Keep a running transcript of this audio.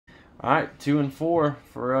All right, 2 and 4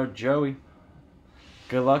 for Joey.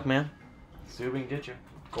 Good luck, man. See what we can get you.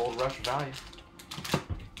 Gold Rush value.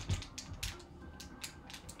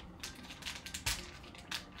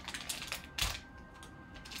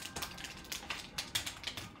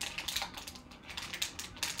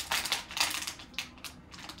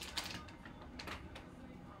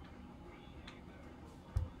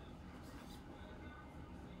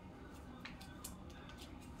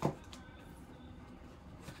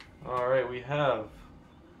 All right, we have,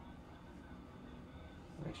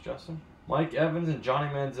 thanks Justin, Mike Evans and Johnny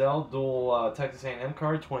Manziel, dual Texas A&M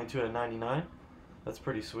card, 22/99. That's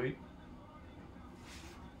pretty sweet.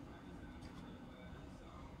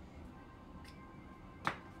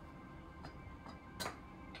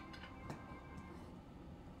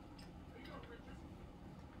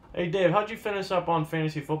 Hey Dave, how'd you finish up on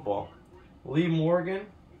fantasy football? Lee Morgan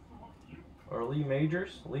or Lee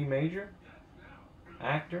Majors? Lee Major?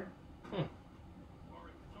 Actor?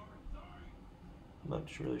 Not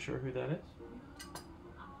really sure who that is.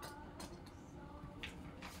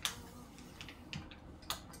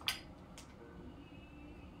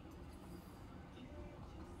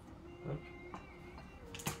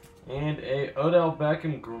 And a Odell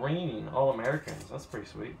Beckham Green, All-Americans. That's pretty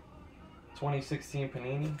sweet. 2016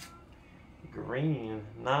 Panini. Green,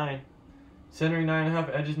 9. Centering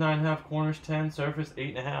 9.5, edges 9.5, corners 10, surface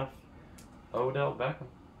 8.5. Odell Beckham.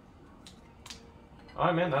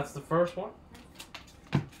 Alright, man, that's the first one.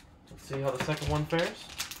 Let's see how the second one fares.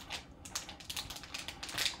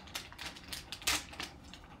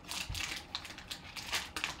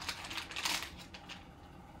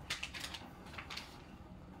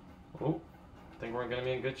 Oh, I think we're going to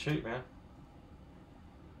be in good shape, man.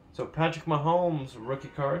 So, Patrick Mahomes, rookie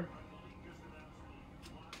card.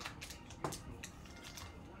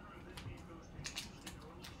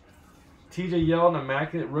 TJ Yeldon,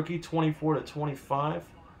 immaculate rookie, 24/25.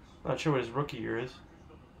 Not sure what his rookie year is.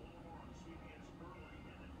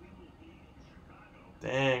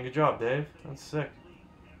 Dang, good job, Dave. That's sick.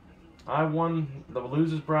 I won the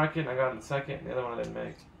losers bracket, and I got in second. The other one I didn't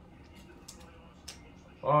make.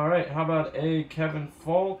 Alright, how about a Kevin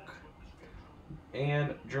Falk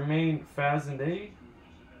and Jermaine Fazende?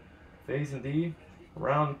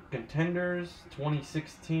 Round contenders,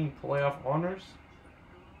 2016 playoff honors.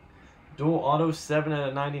 Dual auto,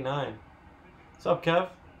 7/99. What's up, Kev?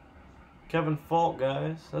 Kevin Falk,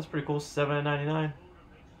 guys. That's pretty cool. 7/99.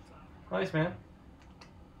 Nice, man.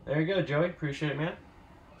 There you go, Joey. Appreciate it, man.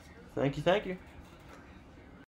 Thank you, thank you.